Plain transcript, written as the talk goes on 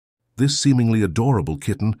this seemingly adorable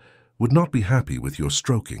kitten would not be happy with your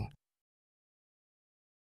stroking.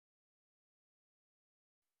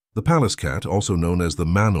 The Pallas cat, also known as the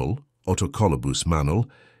manul, Otocolobus manul,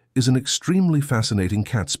 is an extremely fascinating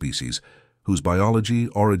cat species whose biology,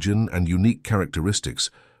 origin, and unique characteristics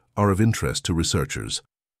are of interest to researchers.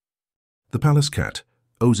 The Pallas cat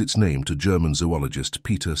owes its name to German zoologist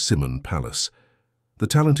Peter Simon Pallas. The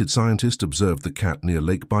talented scientist observed the cat near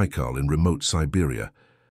Lake Baikal in remote Siberia.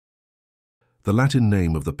 The Latin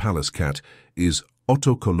name of the Pallas cat is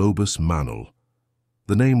Otocolobus manul.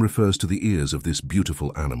 The name refers to the ears of this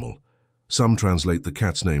beautiful animal. Some translate the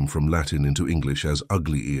cat's name from Latin into English as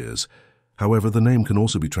ugly ears. However, the name can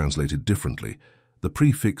also be translated differently. The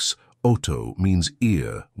prefix oto means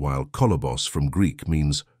ear, while kolobos from Greek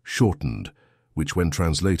means shortened, which when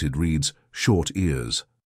translated reads short ears.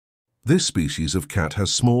 This species of cat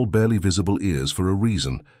has small, barely visible ears for a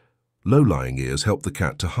reason. Low-lying ears help the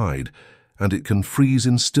cat to hide, and it can freeze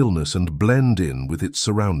in stillness and blend in with its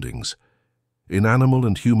surroundings. In animal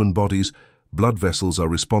and human bodies, blood vessels are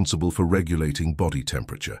responsible for regulating body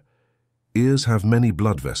temperature. Ears have many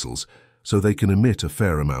blood vessels, so they can emit a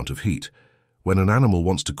fair amount of heat. When an animal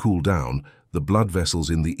wants to cool down, the blood vessels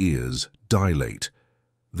in the ears dilate.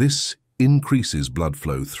 This increases blood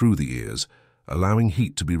flow through the ears, allowing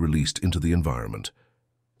heat to be released into the environment.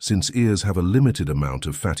 Since ears have a limited amount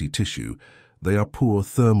of fatty tissue, they are poor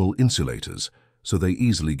thermal insulators, so they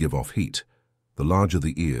easily give off heat. The larger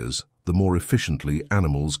the ears, the more efficiently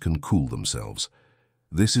animals can cool themselves.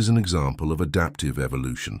 This is an example of adaptive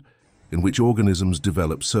evolution, in which organisms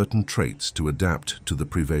develop certain traits to adapt to the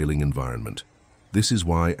prevailing environment. This is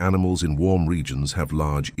why animals in warm regions have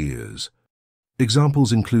large ears.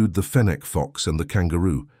 Examples include the fennec fox and the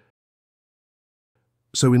kangaroo.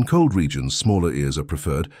 So in cold regions, smaller ears are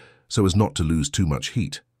preferred so as not to lose too much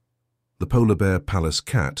heat. The polar bear Pallas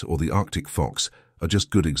cat or the Arctic fox are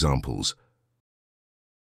just good examples.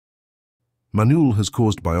 Manul has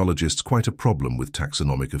caused biologists quite a problem with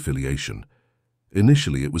taxonomic affiliation.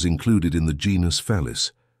 Initially, it was included in the genus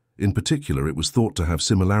Felis. In particular, it was thought to have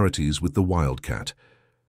similarities with the wildcat.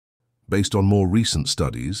 Based on more recent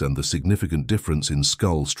studies and the significant difference in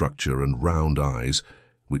skull structure and round eyes,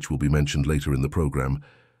 which will be mentioned later in the program,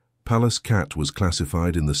 Pallas cat was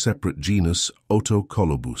classified in the separate genus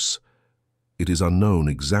Otocolobus. It is unknown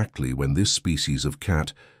exactly when this species of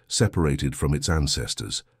cat separated from its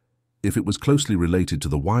ancestors. If it was closely related to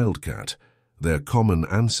the wildcat, their common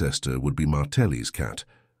ancestor would be Martelli's cat,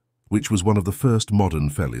 which was one of the first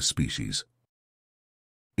modern Felis species.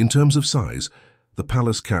 In terms of size, the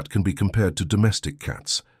Pallas cat can be compared to domestic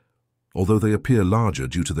cats. Although they appear larger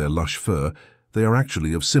due to their lush fur, they are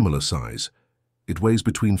actually of similar size. It weighs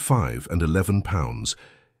between 5 and 11 pounds.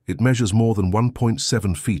 It measures more than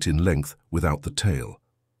 1.7 feet in length without the tail.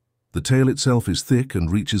 The tail itself is thick and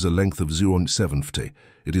reaches a length of 0.7 ft.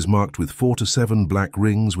 It is marked with 4 to 7 black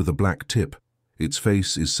rings with a black tip. Its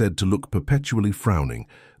face is said to look perpetually frowning.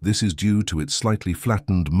 This is due to its slightly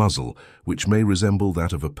flattened muzzle, which may resemble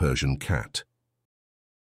that of a Persian cat.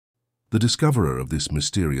 The discoverer of this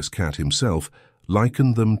mysterious cat himself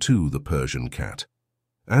likened them to the Persian cat.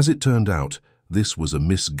 As it turned out, this was a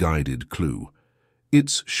misguided clue.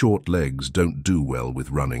 Its short legs don't do well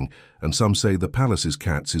with running, and some say the Pallas's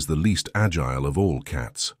cat is the least agile of all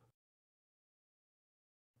cats.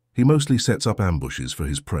 He mostly sets up ambushes for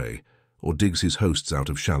his prey, or digs his hosts out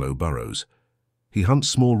of shallow burrows. He hunts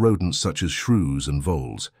small rodents such as shrews and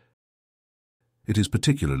voles. It is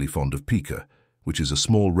particularly fond of pica, which is a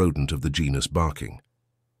small rodent of the genus barking.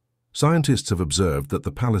 Scientists have observed that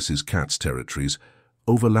the Pallas's cat's territories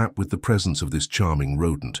overlap with the presence of this charming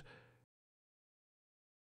rodent.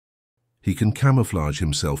 He can camouflage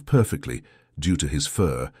himself perfectly due to his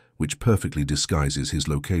fur, which perfectly disguises his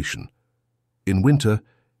location. In winter,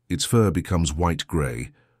 its fur becomes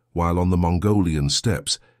white-grey, while on the Mongolian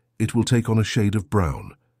steppes, it will take on a shade of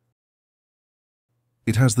brown.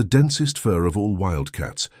 It has the densest fur of all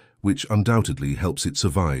wildcats, which undoubtedly helps it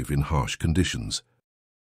survive in harsh conditions.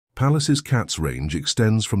 Pallas's cat's range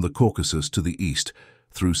extends from the Caucasus to the east,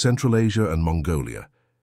 through Central Asia and Mongolia.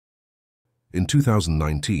 In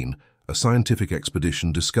 2019, a scientific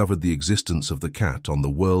expedition discovered the existence of the cat on the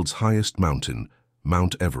world's highest mountain,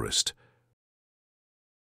 Mount Everest.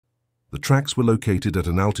 The tracks were located at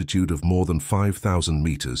an altitude of more than 5,000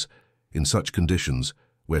 meters, in such conditions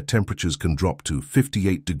where temperatures can drop to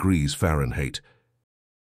 58 degrees Fahrenheit.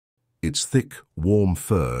 Its thick, warm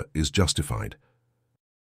fur is justified.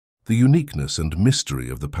 The uniqueness and mystery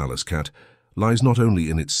of the Pallas cat lies not only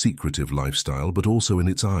in its secretive lifestyle but also in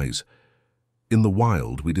its eyes. In the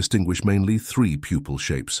wild, we distinguish mainly 3 pupil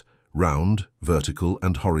shapes: round, vertical,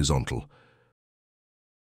 and horizontal.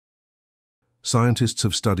 Scientists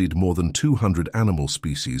have studied more than 200 animal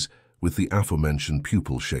species with the aforementioned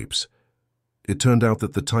pupil shapes. It turned out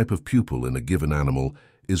that the type of pupil in a given animal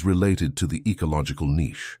is related to the ecological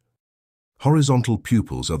niche. Horizontal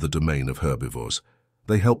pupils are the domain of herbivores.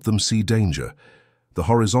 They help them see danger. The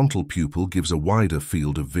horizontal pupil gives a wider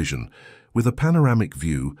field of vision. With a panoramic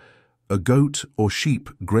view, a goat or sheep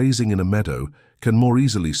grazing in a meadow can more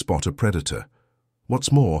easily spot a predator.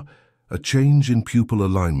 What's more, a change in pupil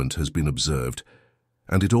alignment has been observed,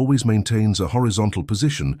 and it always maintains a horizontal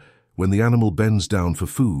position when the animal bends down for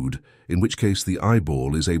food, in which case the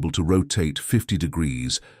eyeball is able to rotate 50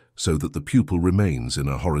 degrees so that the pupil remains in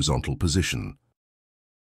a horizontal position.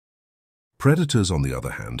 Predators, on the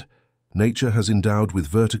other hand, nature has endowed with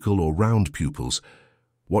vertical or round pupils.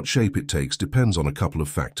 What shape it takes depends on a couple of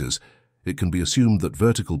factors. It can be assumed that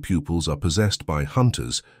vertical pupils are possessed by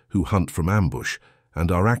hunters who hunt from ambush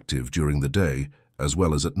and are active during the day as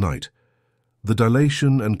well as at night. The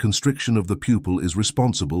dilation and constriction of the pupil is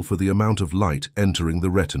responsible for the amount of light entering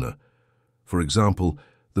the retina. For example,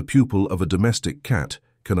 the pupil of a domestic cat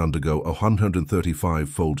can undergo a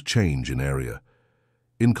 135-fold change in area.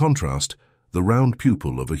 In contrast, the round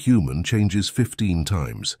pupil of a human changes 15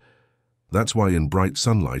 times. That's why in bright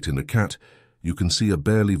sunlight in a cat, you can see a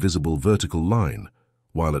barely visible vertical line,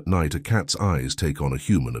 while at night a cat's eyes take on a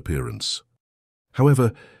human appearance.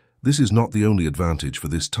 However, this is not the only advantage for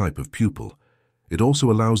this type of pupil. It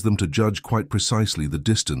also allows them to judge quite precisely the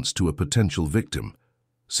distance to a potential victim.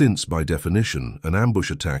 Since, by definition, an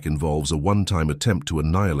ambush attack involves a one-time attempt to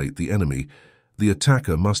annihilate the enemy, the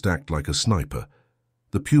attacker must act like a sniper.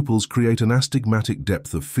 The pupils create an astigmatic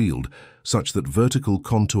depth of field such that vertical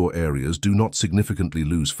contour areas do not significantly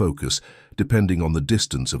lose focus depending on the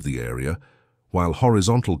distance of the area, while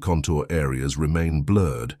horizontal contour areas remain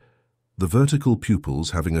blurred. The vertical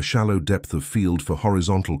pupils, having a shallow depth of field for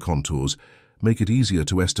horizontal contours, make it easier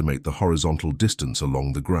to estimate the horizontal distance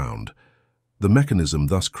along the ground. The mechanism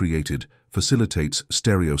thus created facilitates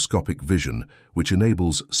stereoscopic vision, which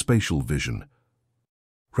enables spatial vision.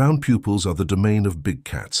 Round pupils are the domain of big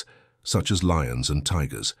cats, such as lions and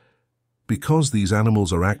tigers. Because these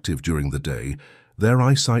animals are active during the day, their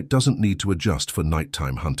eyesight doesn't need to adjust for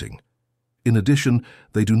nighttime hunting. In addition,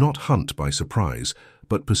 they do not hunt by surprise,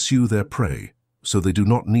 but pursue their prey, so they do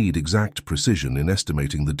not need exact precision in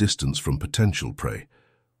estimating the distance from potential prey.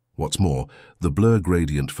 What's more, the blur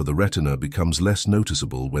gradient for the retina becomes less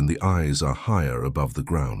noticeable when the eyes are higher above the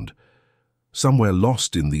ground. Somewhere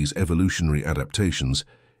lost in these evolutionary adaptations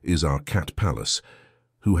is our cat Pallas,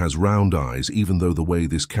 who has round eyes even though the way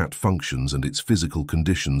this cat functions and its physical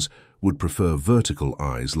conditions would prefer vertical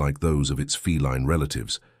eyes like those of its feline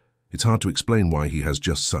relatives. It's hard to explain why he has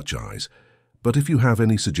just such eyes, but if you have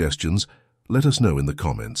any suggestions, let us know in the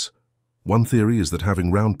comments. One theory is that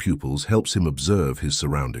having round pupils helps him observe his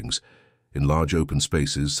surroundings. In large open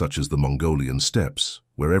spaces such as the Mongolian steppes,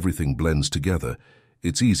 where everything blends together,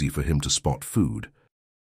 it's easy for him to spot food.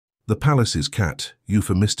 The Pallas's cat,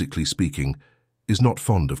 euphemistically speaking, is not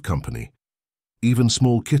fond of company. Even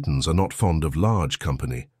small kittens are not fond of large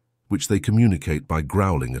company, which they communicate by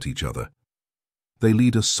growling at each other. They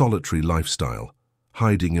lead a solitary lifestyle,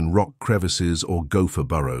 hiding in rock crevices or gopher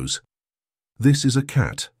burrows. This is a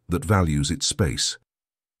cat that values its space.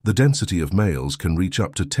 The density of males can reach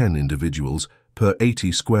up to 10 individuals per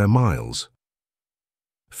 80 square miles.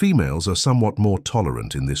 Females are somewhat more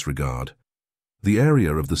tolerant in this regard. The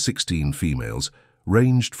area of the 16 females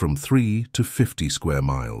ranged from 3 to 50 square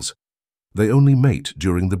miles. They only mate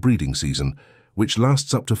during the breeding season, which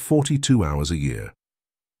lasts up to 42 hours a year.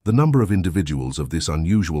 The number of individuals of this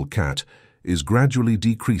unusual cat is gradually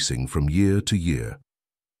decreasing from year to year.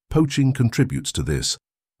 Poaching contributes to this,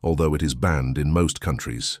 although it is banned in most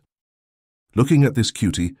countries. Looking at this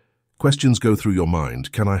cutie, questions go through your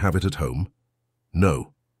mind. Can I have it at home?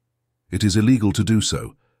 No. It is illegal to do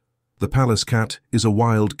so. The Pallas cat is a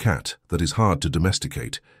wild cat that is hard to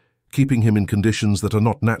domesticate. Keeping him in conditions that are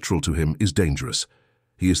not natural to him is dangerous.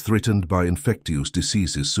 He is threatened by infectious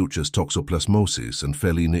diseases such as toxoplasmosis and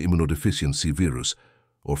feline immunodeficiency virus,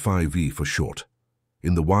 or 5V for short.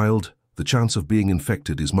 In the wild, the chance of being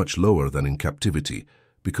infected is much lower than in captivity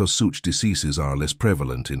because such diseases are less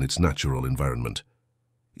prevalent in its natural environment.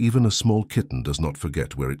 Even a small kitten does not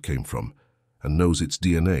forget where it came from and knows its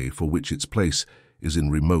DNA, for which its place is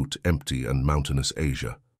in remote, empty and mountainous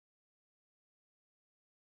Asia.